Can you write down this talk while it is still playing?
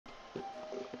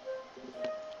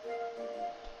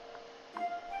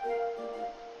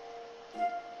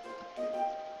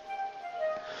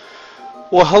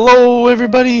Well, hello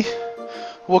everybody.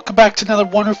 Welcome back to another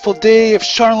wonderful day of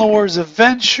Sharlenwar's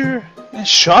adventure in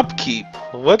Shoppe Keep.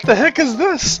 What the heck is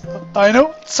this? I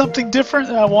know it's something different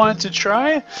that I wanted to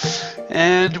try,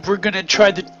 and we're gonna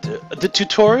try the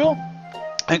tutorial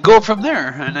and go from there.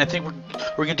 And I think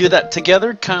we're gonna do that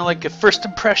together, kind of like a first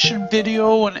impression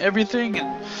video and everything.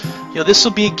 And you know, this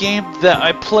will be a game that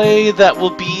I play that will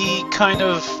be kind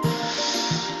of,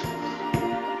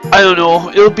 I don't know,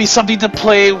 it'll be something to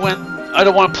play when I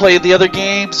don't want to play the other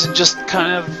games and just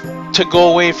kind of to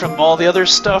go away from all the other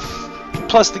stuff.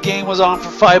 Plus the game was on for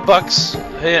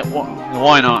 $5. Hey,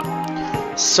 why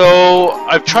not? So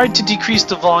I've tried to decrease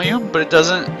the volume, but it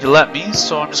doesn't let me,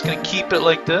 so I'm just going to keep it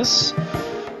like this.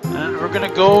 And we're going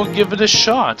to go and give it a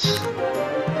shot.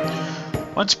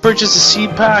 Once you purchase a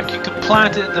seed pack, you can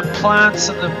plant it in the plants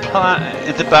in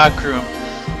the back room.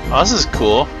 Oh, this is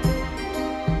cool.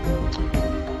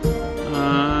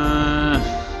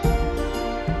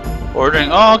 Ordering.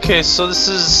 Oh, okay. So this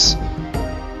is.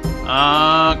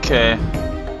 Okay.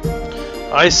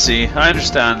 I see. I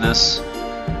understand this.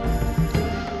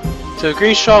 To a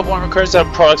great shop, one requires to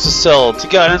have products to sell. To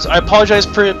get items, I apologize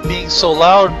for it being so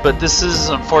loud, but this is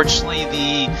unfortunately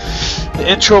the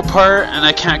intro part, and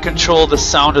I can't control the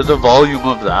sound of the volume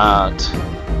of that.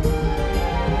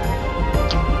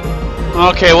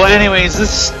 Okay. Well, anyways,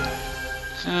 this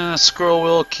scroll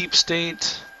wheel keep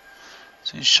state.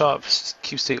 So in shop,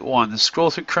 keep state 1. The scroll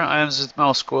through current items with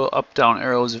mouse scroll up down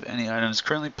arrows if any item is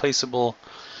currently placeable.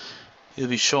 It'll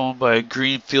be shown by a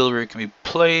green field where it can be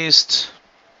placed.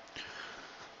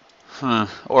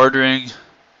 Ordering.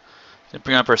 Then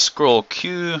bring up our scroll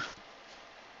queue.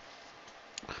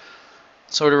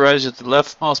 Sort arrives with the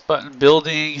left mouse button.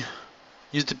 Building.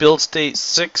 Use the build state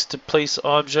 6 to place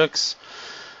objects.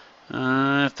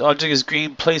 If the object is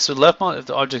green, place with left mouse. If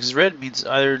the object is red, it means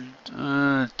either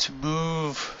to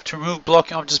remove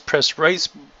blocking objects, press right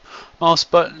mouse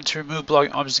button. To remove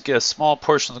blocking objects, to get a small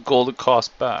portion of the gold it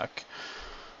costs back.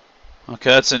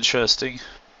 Okay, that's interesting.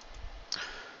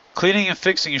 Cleaning and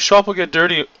fixing. Your shop will get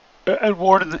dirty and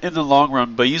worn in the long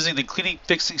run. By using the cleaning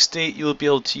fixing state, you will be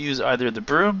able to use either the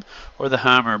broom or the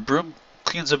hammer. Broom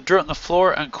cleans up dirt on the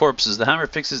floor and corpses. The hammer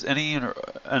fixes any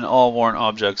and all worn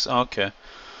objects. Okay.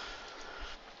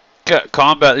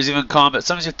 Combat. There's even combat.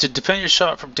 Sometimes you have to defend your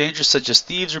shop from dangers such as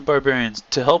thieves or barbarians.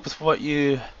 To help with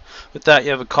that, you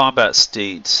have a combat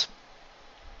state.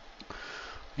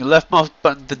 Your left mouse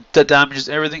button that damages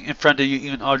everything in front of you,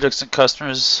 even objects and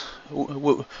customers.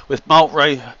 With mouse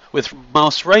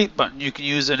right button, you can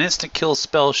use an instant kill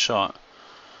spell shot.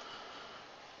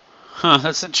 Huh,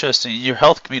 that's interesting. Your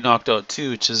health can be knocked out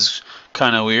too, which is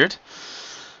kind of weird.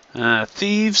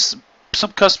 Thieves.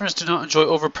 Some customers do not enjoy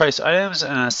overpriced items,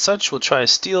 and as such will try to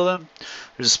steal them.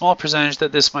 There's a small percentage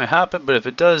that this might happen, but if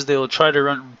it does, they will try to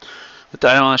run with the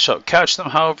item on the shelf. Catch them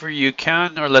however you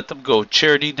can, or let them go.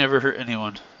 Charity never hurt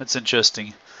anyone. That's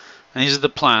interesting. And these are the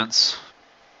plants.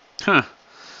 Huh.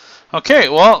 Okay,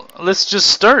 well, let's just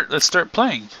start. Let's start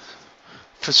playing.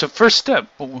 So first step,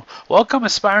 welcome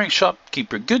aspiring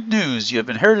shopkeeper. Good news, you have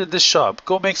inherited this shop.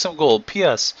 Go make some gold.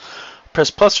 P.S. Press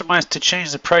plus or minus to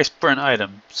change the price for an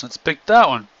item. So let's pick that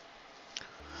one.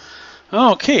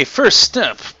 Okay, first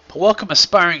step. Welcome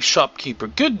aspiring shopkeeper.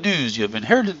 Good news, you have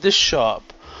inherited this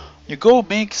shop. You go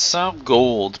make some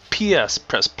gold. P.S.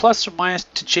 Press plus or minus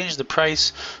to change the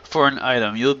price for an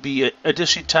item. You'll be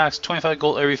additionally taxed 25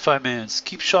 gold every 5 minutes.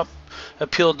 Keep shop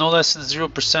appeal no less than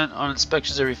 0% on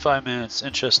inspections every 5 minutes.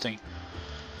 Interesting.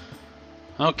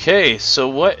 Okay, so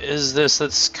what is this?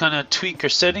 Let's kind of tweak our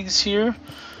settings here.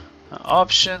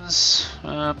 Options,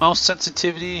 mouse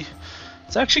sensitivity.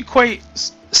 It's actually quite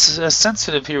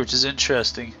sensitive here, which is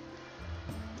interesting.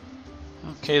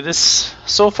 Okay,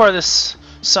 so far this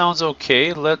sounds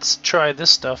okay. Let's try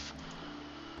this stuff.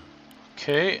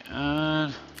 Okay,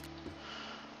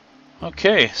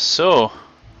 okay, so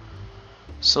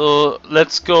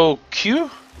let's go Q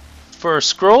for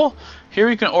scroll. Here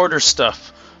we can order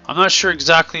stuff. I'm not sure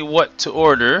exactly what to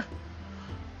order.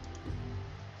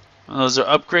 Those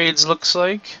are upgrades, looks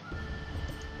like.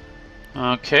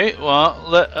 Okay, well,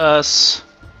 let us,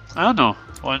 I don't know,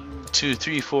 1, 2,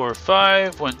 3, 4,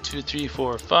 5, 1, 2, 3,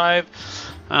 4, 5.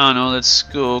 I don't know, let's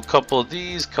go a couple of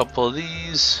these,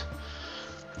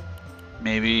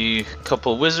 maybe a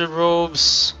couple wizard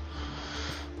robes,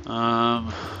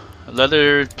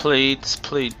 leather plates,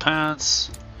 plaid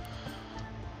pants.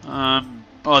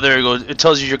 Oh, there you go, it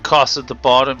tells you your cost at the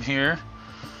bottom here.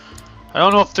 I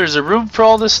don't know if there's a room for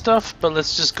all this stuff, but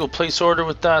let's just go place order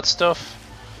with that stuff.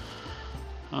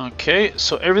 Okay,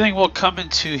 so everything will come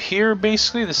into here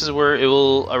basically. This is where it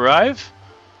will arrive.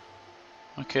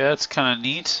 Okay, that's kind of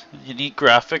neat. Unique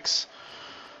graphics.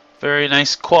 Very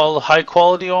nice high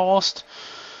quality almost.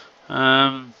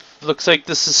 Looks like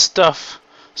this is stuff.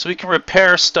 So we can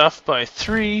repair stuff by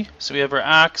 3. So we have our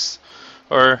axe,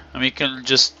 and we can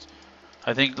just,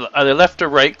 I think, either left or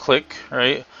right click,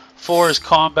 right? 4 is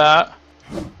combat.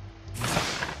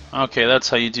 Okay, that's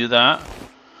how you do that.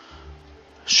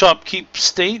 Shoppe Keep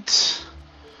state.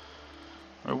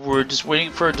 We're just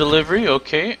waiting for a delivery,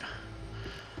 okay.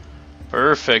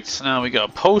 Perfect. Now we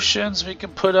got potions we can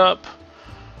put up.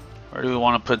 Where do we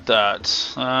want to put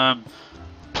that?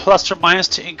 Plus or minus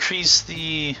to increase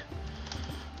the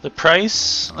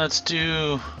price. Let's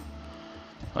do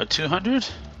 200.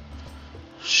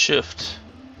 Shift.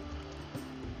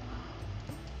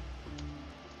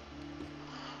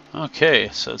 Okay,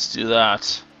 so let's do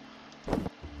that.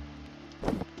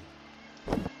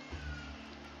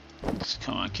 Let's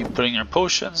come on, keep putting our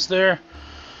potions there.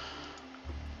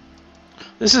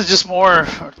 This is just more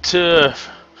to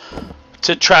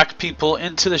attract people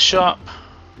into the shop.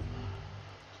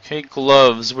 Okay,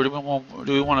 gloves. Where do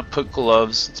we want to put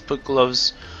gloves? Let's put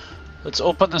gloves. Let's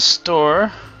open the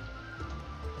store.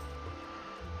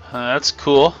 That's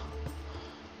cool.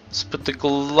 Let's put the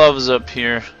gloves up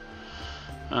here.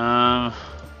 Let's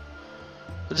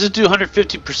just do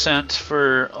 150%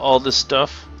 for all this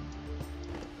stuff.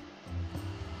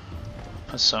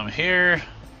 Put some here.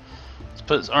 Let's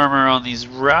put armor on these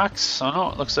racks. Oh no,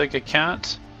 it looks like I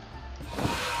can't.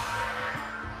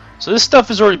 So this stuff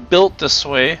is already built this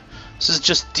way. This is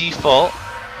just default.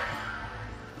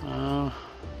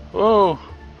 Whoa.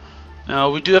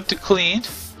 Now we do have to clean.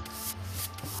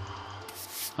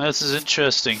 This is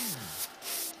interesting.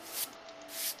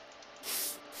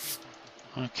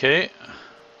 Okay.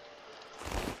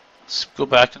 Let's go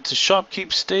back into Shoppe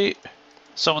Keep state.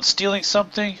 Someone's stealing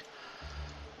something.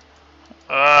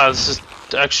 This is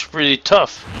actually pretty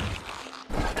tough.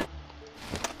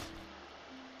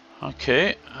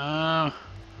 Okay.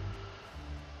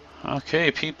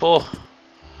 Okay, people.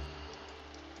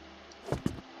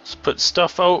 Let's put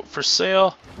stuff out for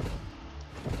sale.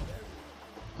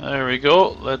 There we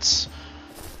go. Let's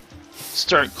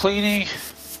start cleaning.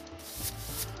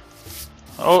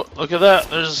 Oh, look at that.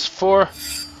 There's 4.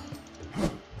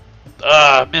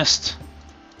 Missed.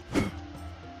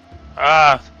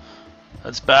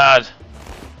 That's bad.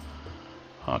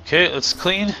 Okay, let's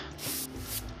clean.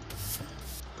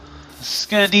 This is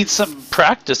gonna need some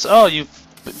practice. Oh, you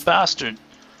bastard.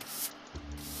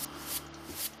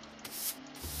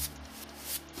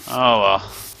 Oh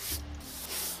well.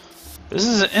 This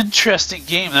is an interesting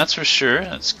game, that's for sure.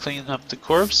 Let's clean up the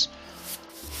corpse.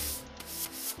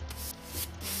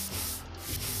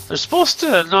 They're supposed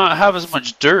to not have as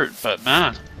much dirt, but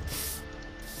man.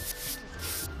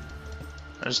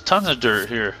 There's tons of dirt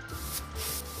here.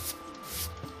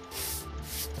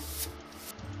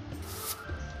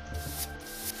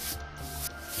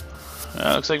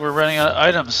 Looks like we're running out of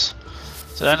items.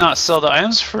 Did I not sell the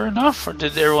items for enough, or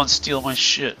did everyone steal my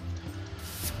shit?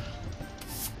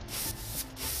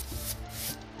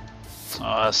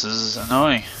 Oh, this is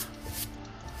annoying.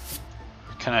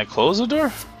 Can I close the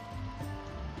door?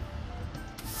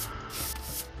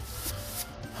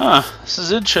 Huh, this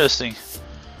is interesting.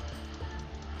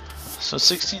 So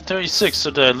 1636,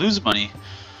 so did I lose money?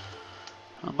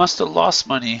 I must have lost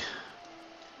money.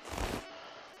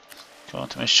 Go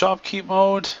into my Shoppe Keep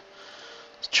mode.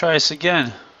 Let's try this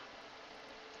again.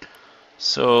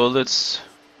 So let's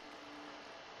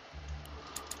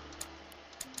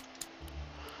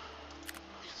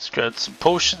grab some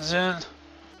potions in.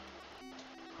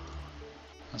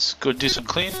 Let's go do some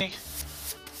cleaning.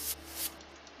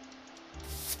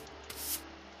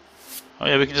 Oh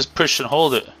yeah, we can just push and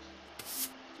hold it.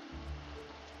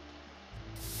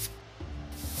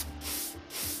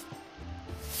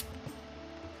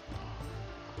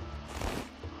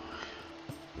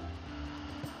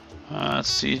 Let's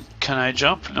see, can I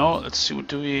jump? No, let's see, what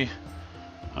do we...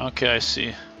 Okay, I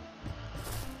see.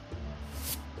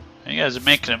 You guys are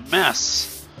making a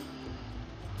mess.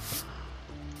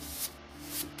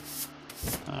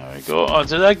 There we go. Oh,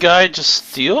 did that guy just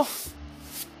steal?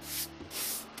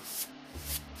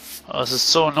 Oh, this is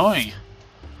so annoying.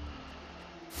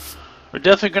 We're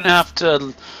definitely gonna have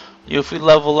to, if we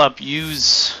level up,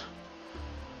 use...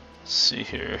 Let's see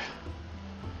here.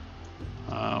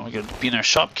 We got to be in our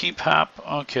Shoppe Keep app.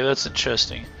 Okay, that's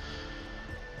interesting.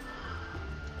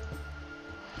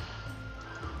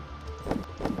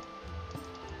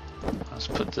 Let's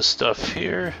put this stuff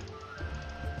here.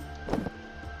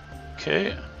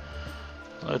 Okay.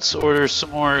 Let's order some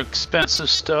more expensive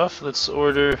stuff. Let's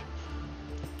order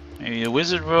maybe a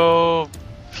wizard robe,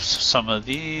 some of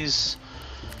these.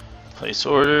 Place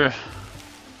order.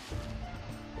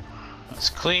 It's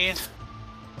clean.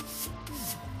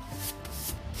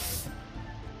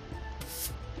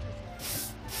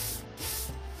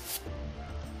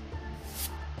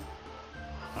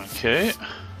 Okay.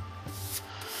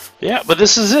 Yeah, but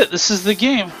this is it. This is the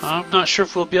game. I'm not sure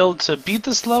if we'll be able to beat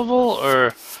this level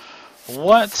or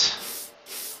what.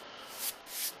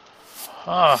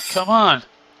 Oh, come on.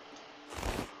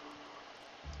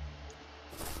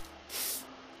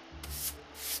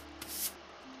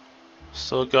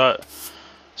 Still got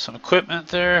some equipment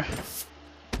there.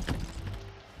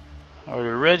 Are we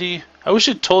ready? I wish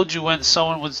it told you when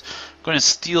someone was going to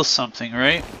steal something,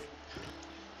 right?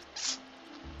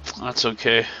 That's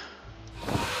okay.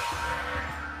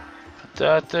 Put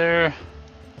that there.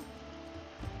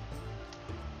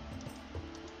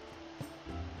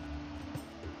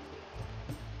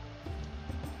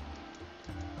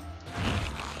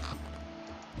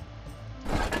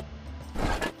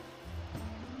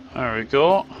 There we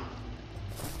go.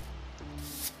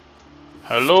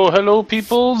 Hello, hello,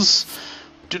 peoples.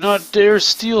 Do not dare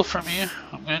steal from me.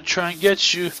 I'm gonna try and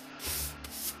get you.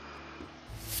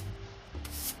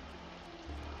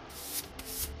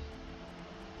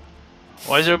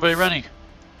 Why is everybody running?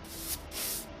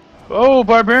 Oh,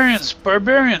 barbarians!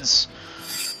 Barbarians!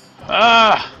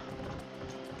 Ah!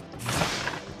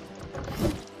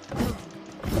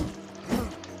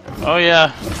 Oh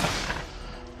yeah.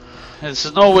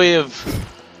 There's no way of...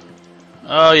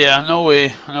 Oh yeah, no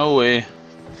way, no way.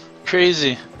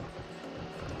 Crazy.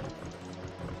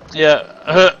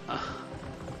 Yeah.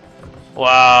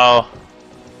 Wow.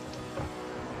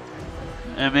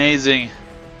 Amazing.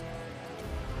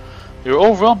 You're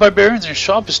overwhelmed by barbarians and your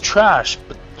shop is trash.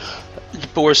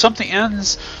 But where something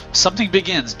ends, something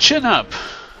begins. Chin up.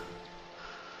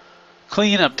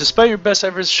 Clean up. Despite your best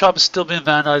efforts, the shop has still been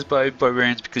vandalized by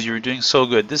barbarians because you were doing so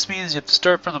good. This means you have to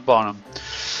start from the bottom.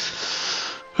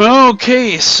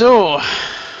 Okay, so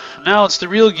now it's the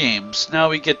real games. Now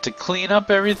we get to clean up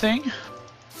everything.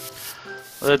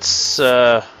 Let's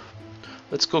go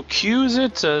queue, is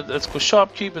it? Let's go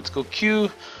Shoppe Keep. Let's go queue.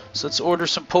 So let's order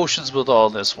some potions with all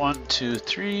this. 1, 2,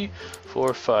 3,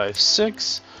 4, 5,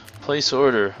 6. Place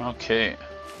order. Okay.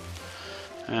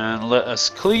 And let us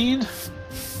clean. And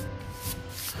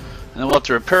then we'll have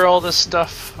to repair all this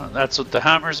stuff. That's what the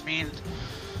hammers mean.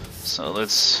 So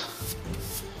let's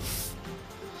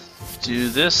do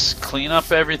this. Clean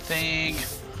up everything.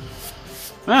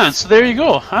 Man, so there you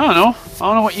go. I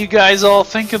don't know what you guys all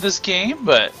think of this game,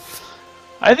 but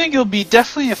I think it'll be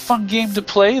definitely a fun game to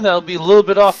play. That'll be a little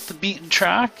bit off the beaten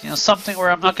track. You know, something where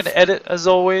I'm not going to edit as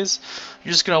always.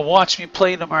 You're just going to watch me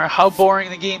play no matter how boring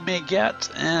the game may get,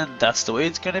 and that's the way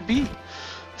it's going to be.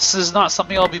 This is not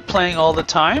something I'll be playing all the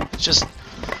time. It's just,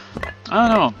 I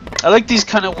don't know. I like these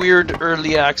kind of weird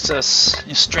early access,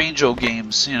 strange-o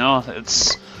games, you know.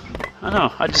 It's, I don't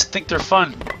know. I just think they're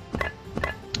fun.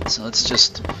 So let's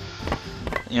just,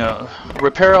 you know,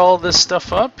 repair all this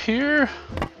stuff up here.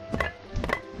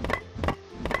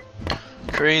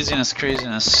 Craziness,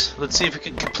 craziness. Let's see if we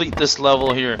can complete this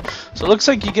level here. So it looks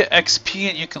like you get XP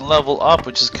and you can level up,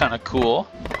 which is kind of cool.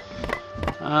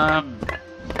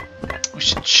 We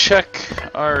should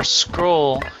check our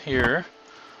scroll here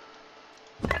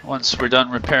once we're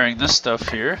done repairing this stuff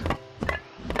here.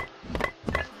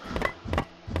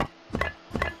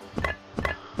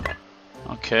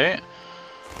 Okay,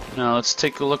 now let's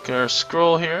take a look at our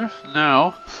scroll here.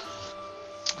 Now,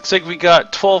 looks like we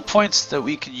got 12 points that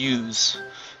we can use.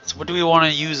 So what do we want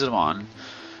to use them on?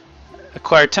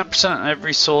 Acquire 10% on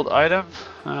every sold item.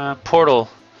 Portal.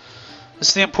 This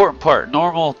is the important part.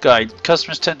 Normal guide.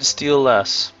 Customers tend to steal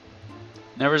less.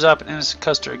 Never zap an innocent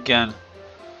customer again.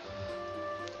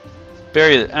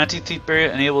 Barrier. Anti-thief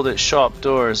barrier enabled at shop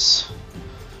doors.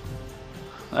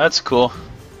 That's cool.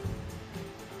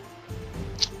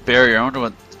 Barrier. I wonder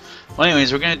what... Well,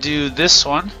 anyways, we're going to do this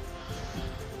one.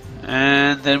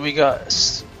 And then we got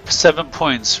 7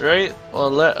 points, right?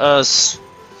 Well, let's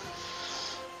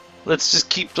just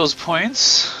keep those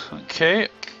points. Okay.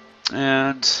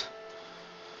 And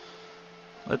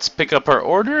let's pick up our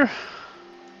order.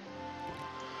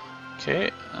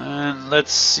 Okay, and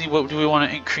let's see, what do we want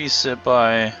to increase it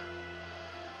by?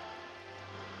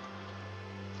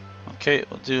 Okay,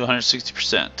 we'll do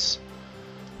 160%.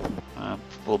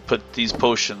 We'll put these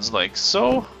potions like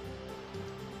so.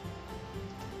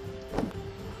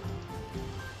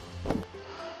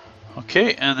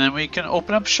 Okay, and then we can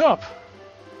open up shop.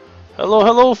 Hello,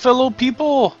 hello, fellow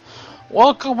people.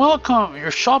 Welcome, welcome.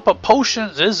 Your shop of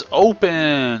potions is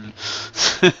open.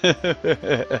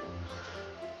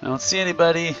 I don't see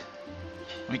anybody.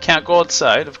 We can't go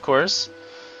outside, of course.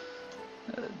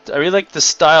 I really like the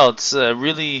style. It's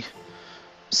really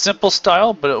Simple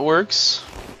style, but it works.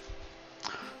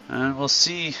 And we'll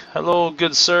see. Hello,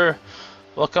 good sir.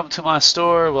 Welcome to my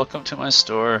store. Welcome to my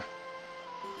store.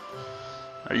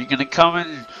 Are you gonna come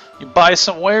and you buy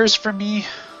some wares for me?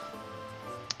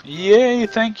 Yay!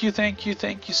 Thank you, thank you,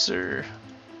 thank you, sir.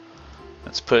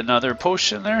 Let's put another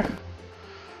potion there.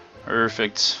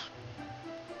 Perfect.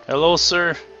 Hello,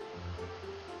 sir.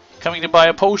 Coming to buy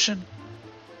a potion?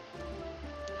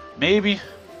 Maybe.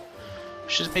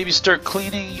 Should maybe start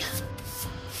cleaning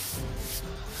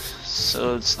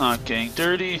so it's not getting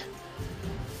dirty.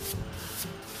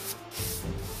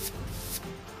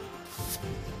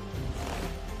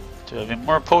 Do I have any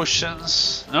more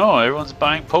potions? No, everyone's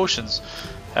buying potions.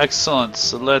 Excellent.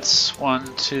 So let's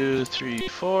 1, 2, 3,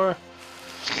 4.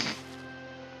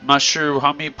 I'm not sure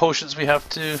how many potions we have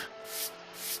to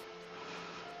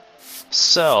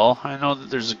sell. I know that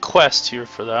there's a quest here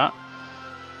for that.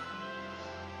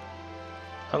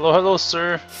 Hello, hello,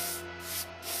 sir.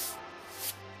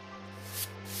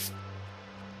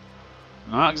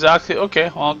 Not exactly.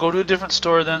 Okay, well, I'll go to a different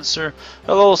store then, sir.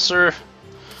 Hello, sir.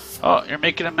 Oh, you're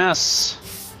making a mess.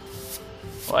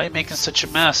 Why are you making such a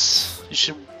mess? You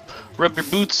should rub your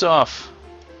boots off.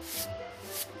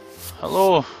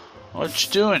 Hello. What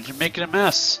you doing? You're making a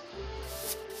mess.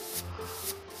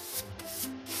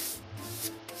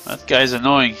 That guy's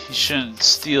annoying. He shouldn't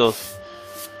steal.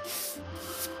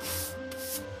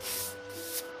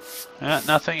 Yeah,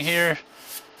 nothing here.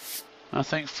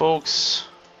 Nothing, folks.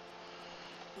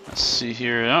 Let's see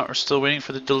here. Oh, we're still waiting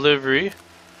for the delivery.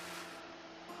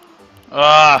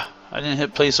 Ah, I didn't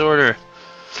hit place order.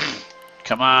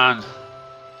 Come on.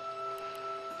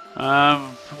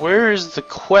 Where is the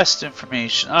quest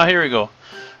information? Ah, here we go.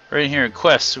 Right here,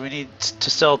 quest. So we need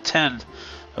to sell 10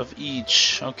 of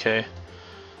each. Okay.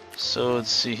 So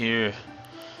let's see here.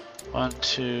 1,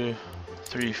 2,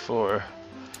 3, 4.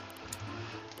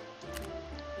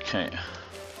 Okay.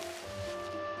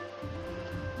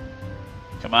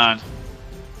 Come on.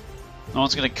 No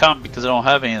one's gonna come because I don't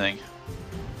have anything.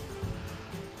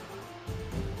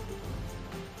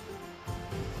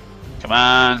 Come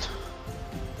on.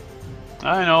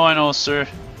 I know, sir.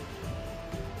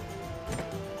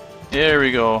 There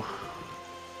we go.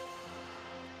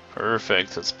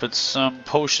 Perfect. Let's put some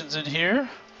potions in here.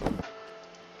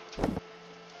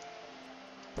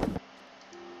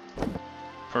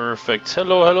 Perfect.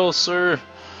 Hello, hello, sir.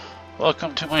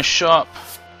 Welcome to my shop.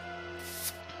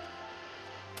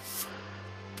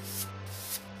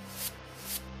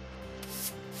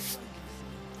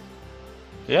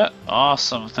 Yeah,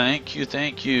 awesome. Thank you,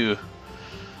 thank you.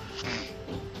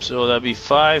 So that'd be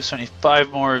 5, so I need 5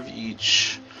 more of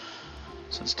each.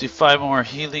 So let's do 5 more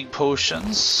healing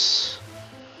potions.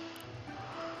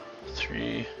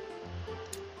 3,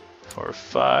 4,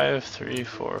 5, 3,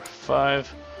 4,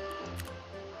 5.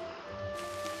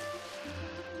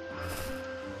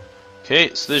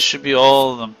 Okay, so this should be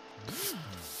all of them.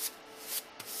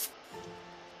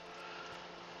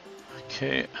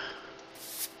 Okay.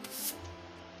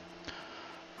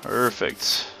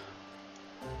 Perfect.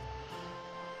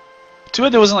 Too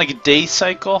bad there wasn't like a day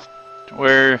cycle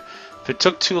where if it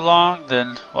took too long,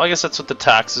 then, well, I guess that's what the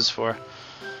tax is for.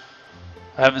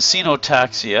 I haven't seen no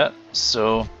tax yet,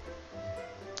 so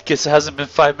I guess it hasn't been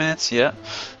 5 minutes yet.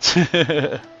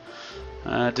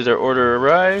 Did our order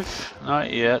arrive?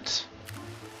 Not yet.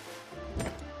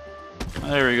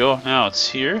 There we go. Now it's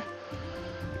here.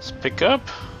 Let's pick up.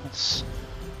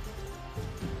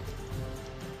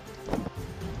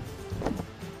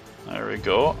 There we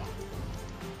go.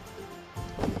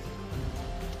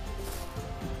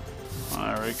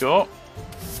 There we go.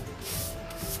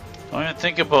 Don't even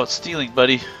think about stealing,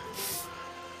 buddy.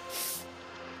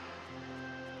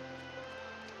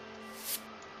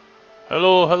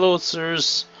 Hello, hello,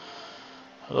 sirs.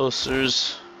 Hello,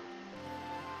 sirs.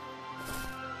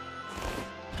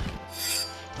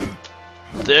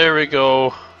 There we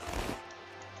go.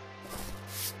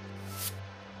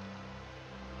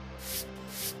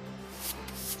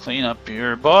 Clean up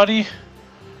your body,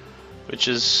 which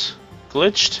is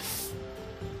glitched.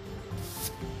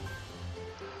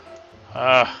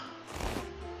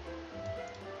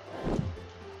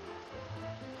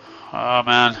 Oh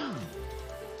man.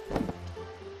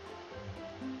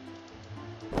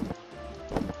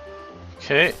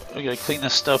 Okay, we gotta clean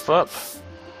this stuff up.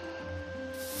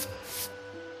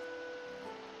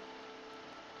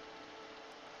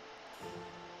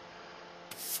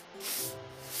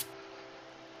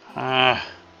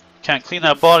 Can't clean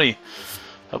that body.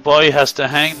 The body has to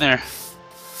hang there.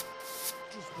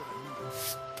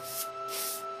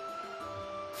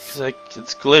 Cause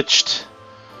it's glitched.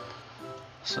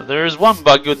 So there's one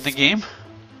bug with the game.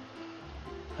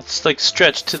 It's like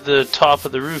stretched to the top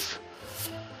of the roof.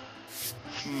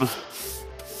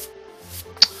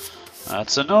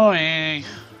 That's annoying.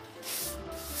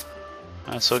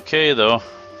 That's okay though.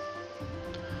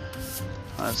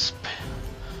 Let's.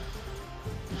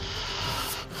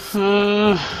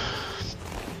 There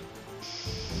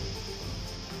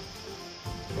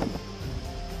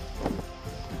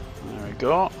we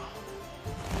go.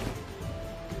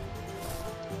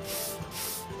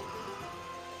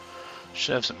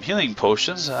 Should have some healing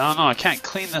potions. I don't know, I can't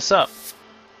clean this up.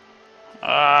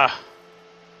 Ah.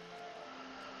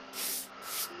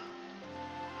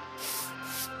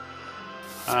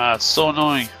 It's so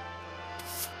annoying.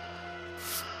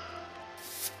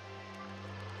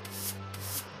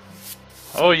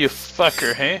 Oh, you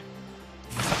fucker, hey?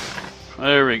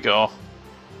 There we go.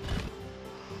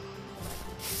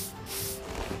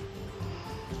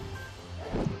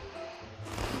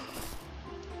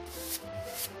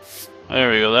 There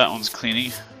we go, that one's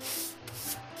cleaning.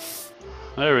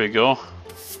 There we go.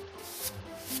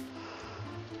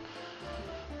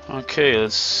 Okay,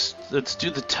 let's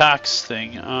do the tax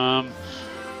thing.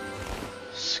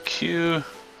 Q,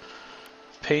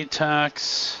 pay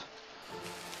tax.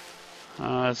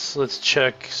 Let's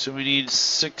check. So we need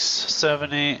 6,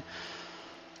 7, 8,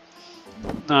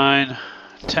 9,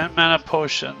 10 mana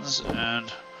potions and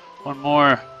one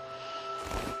more.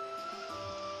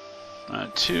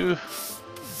 2.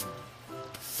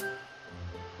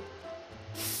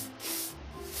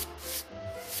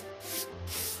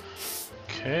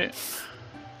 Okay.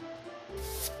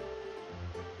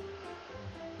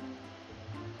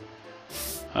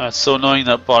 It's so annoying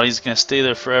that body's gonna stay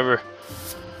there forever.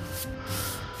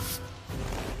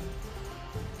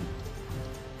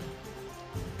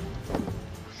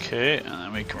 Okay, and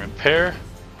then we can repair.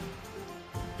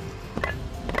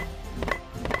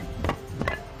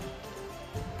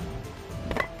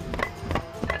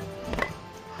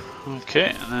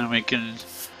 Okay, and then we can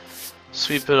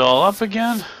sweep it all up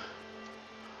again.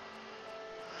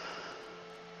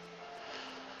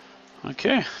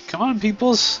 Okay, come on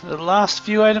peoples, the last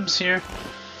few items here.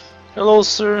 Hello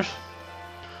sir.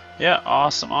 Yeah,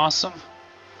 awesome, awesome.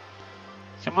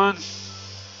 Come on,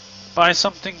 buy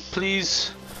something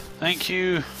please. Thank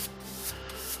you.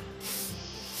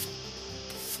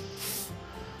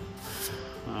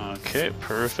 Okay,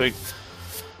 perfect.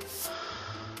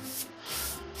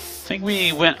 I think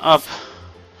we went up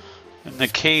in the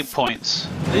K points.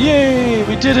 Yay,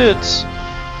 we did it!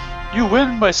 You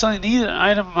win by selling the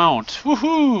item amount.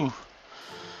 Woohoo!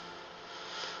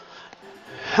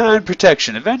 And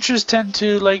protection. Adventurers tend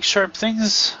to like sharp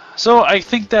things. So I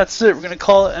think that's it. We're going to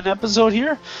call it an episode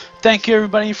here. Thank you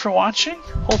everybody for watching.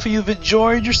 Hopefully you've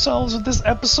enjoyed yourselves with this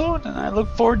episode. And I look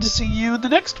forward to seeing you in the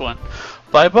next one.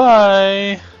 Bye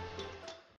bye.